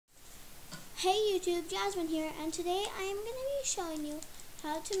Hey YouTube, Jasmine here, and today I am going to be showing you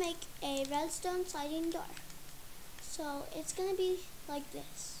how to make a redstone sliding door. So it's going to be like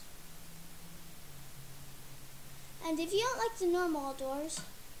this. And if you don't like the normal doors,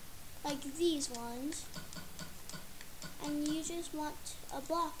 like these ones, and you just want a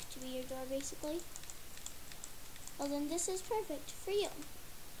block to be your door basically, well then this is perfect for you.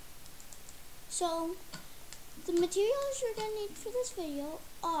 So the materials you're going to need for this video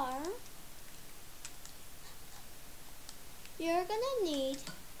are: you're gonna need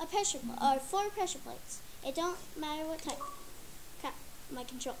a pressure or 4 pressure plates. It don't matter what type. Crap, my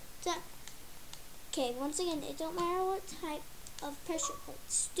control. Okay, once again, it don't matter what type of pressure plate.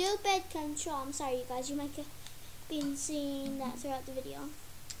 Stupid control. I'm sorry, you guys. You might have been seeing that throughout the video.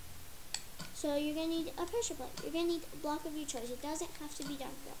 So you're gonna need a pressure plate. You're gonna need a block of your choice. It doesn't have to be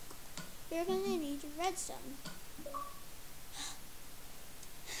dark block. You're gonna need redstone.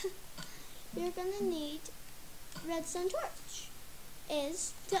 You're gonna need redstone torch.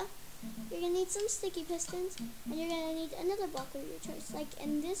 You're gonna need some sticky pistons, and you're gonna need another block of your choice. Like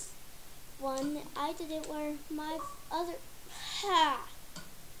in this one, I did it where my other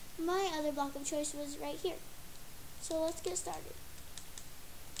block of choice was right here. So let's get started.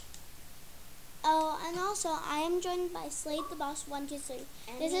 Oh, and also I am joined by Slade the Boss 123.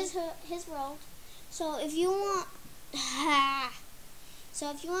 This is his world. So if you want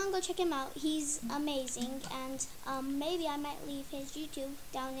to go check him out, he's amazing, and maybe I might leave his YouTube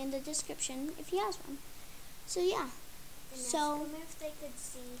down in the description if he has one. So yeah. So if they could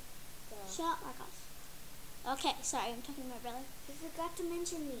see the... Shut up, Marcos. Okay, sorry, I'm talking to my brother. I forgot to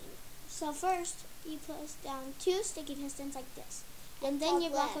mention me. So first, you place down 2 sticky pistons like this, and then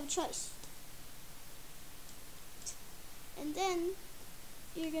your block of choice. And then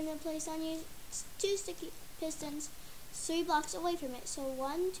you're gonna place on your 2 sticky pistons 3 blocks away from it. So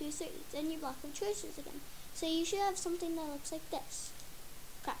 1, 2, 3. Then your block of choices again. So you should have something that looks like this.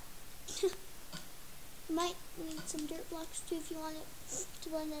 Crap. You might need some dirt blocks too if you want it to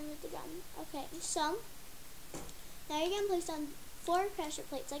blend in with the ground. Okay, so now you're going to place on 4 pressure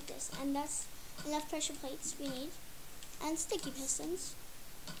plates like this. And that's enough pressure plates we need. And sticky pistons.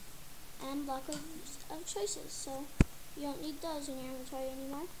 And block of choices. So you don't need those in your inventory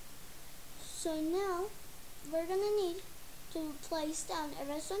anymore. So now we're going to need to place down a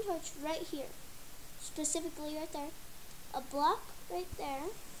redstone torch right here, specifically right there, a block right there,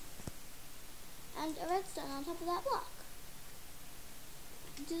 and a redstone on top of that block.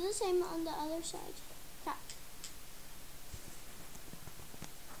 Do the same on the other side. Crap.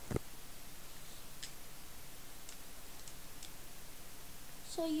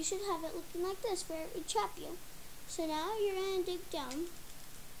 So you should have it looking like this where it would trap you. So now you're going to dig down,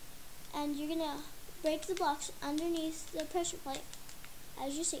 and you're going to break the blocks underneath the pressure plate,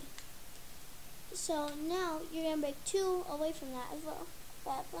 as you see. So now you're going to break 2 away from that as well.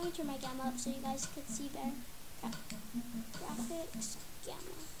 But let me turn my gamma up so you guys can see better. Graphics,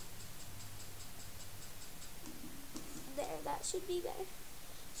 gamma. There, that should be better.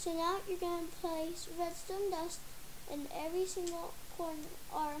 So now you're going to place redstone dust in every single corner,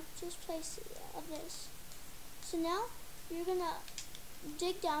 or just place of this. So now you're going to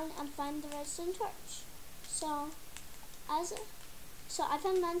dig down and find the redstone torch. So I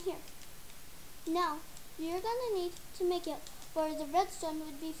found mine here. Now you're gonna need to make it where the redstone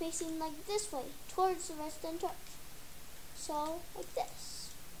would be facing like this way towards the redstone torch. So like this.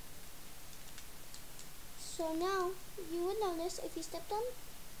 So now you would notice if you stepped on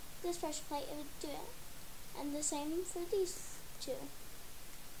this pressure plate, it would do it. And the same for these 2.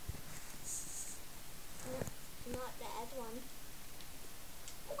 Not the other one.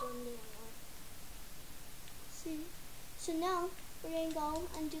 See? So now we're going to go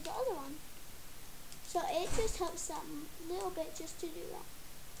and do the other one. So it just helps that little bit just to do that.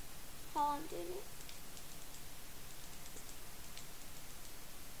 How I'm doing it.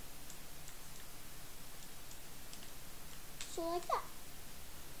 So like that.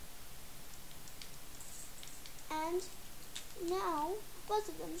 And now both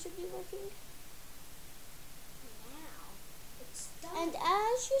of them should be working. And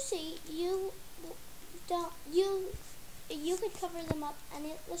as you see, you could cover them up and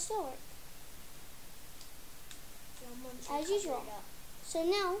it will still work. As usual. So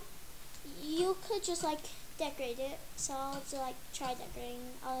now you could just like decorate it. So I'll have to like try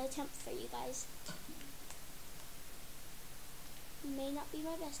decorating. I'll attempt for you guys. May not be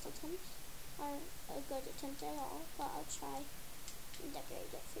my best attempt or a good attempt at all, but I'll try and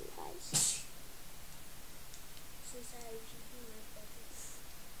decorate it for you guys.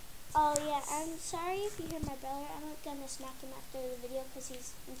 Oh yeah, I'm sorry if you hear my brother. I'm not gonna smack him after the video because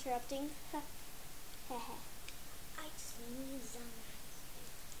he's interrupting. Hehe. I sneezed on that.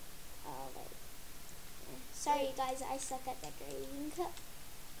 Alright. Sorry guys, I suck at decorating.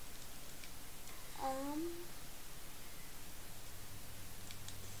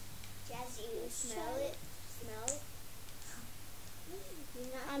 Jazzy, you smell it? Smell it?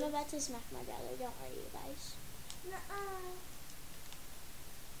 I'm about to smack my brother. Don't worry, you guys. Nuh-uh.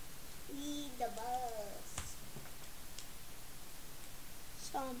 Lead the bus.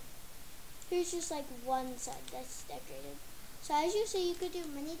 So, here's just like one side that's decorated. So as you see, you could do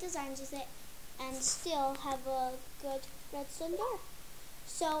many designs with it and still have a good redstone door.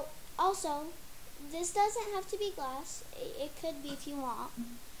 So, also, this doesn't have to be glass. It could be if you want.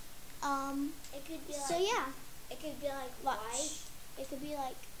 It could be like. So yeah, It could be like watch. white. It could be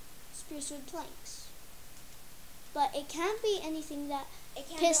like spruce wood planks. But it can't be anything that It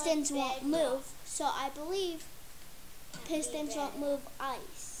can't pistons be like won't move. So I believe Can't be pistons won't bedrock. move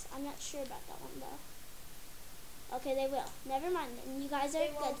ice. I'm not sure about that one though. Okay, they will. Never mind. And you guys are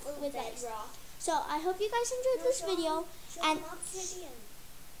They won't good move with ice. bedrock. So I hope you guys enjoyed this video. Show And them obsidian.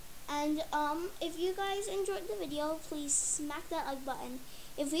 And if you guys enjoyed the video, please smack that like button.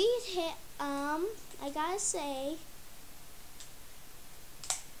 If we hit I gotta say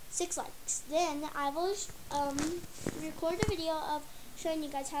 6 likes, then I will record a video of showing you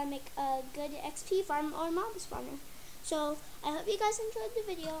guys how to make a good XP farm or mob spawner. So I hope you guys enjoyed the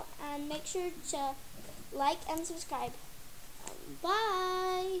video, and make sure to like and subscribe.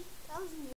 Bye. That was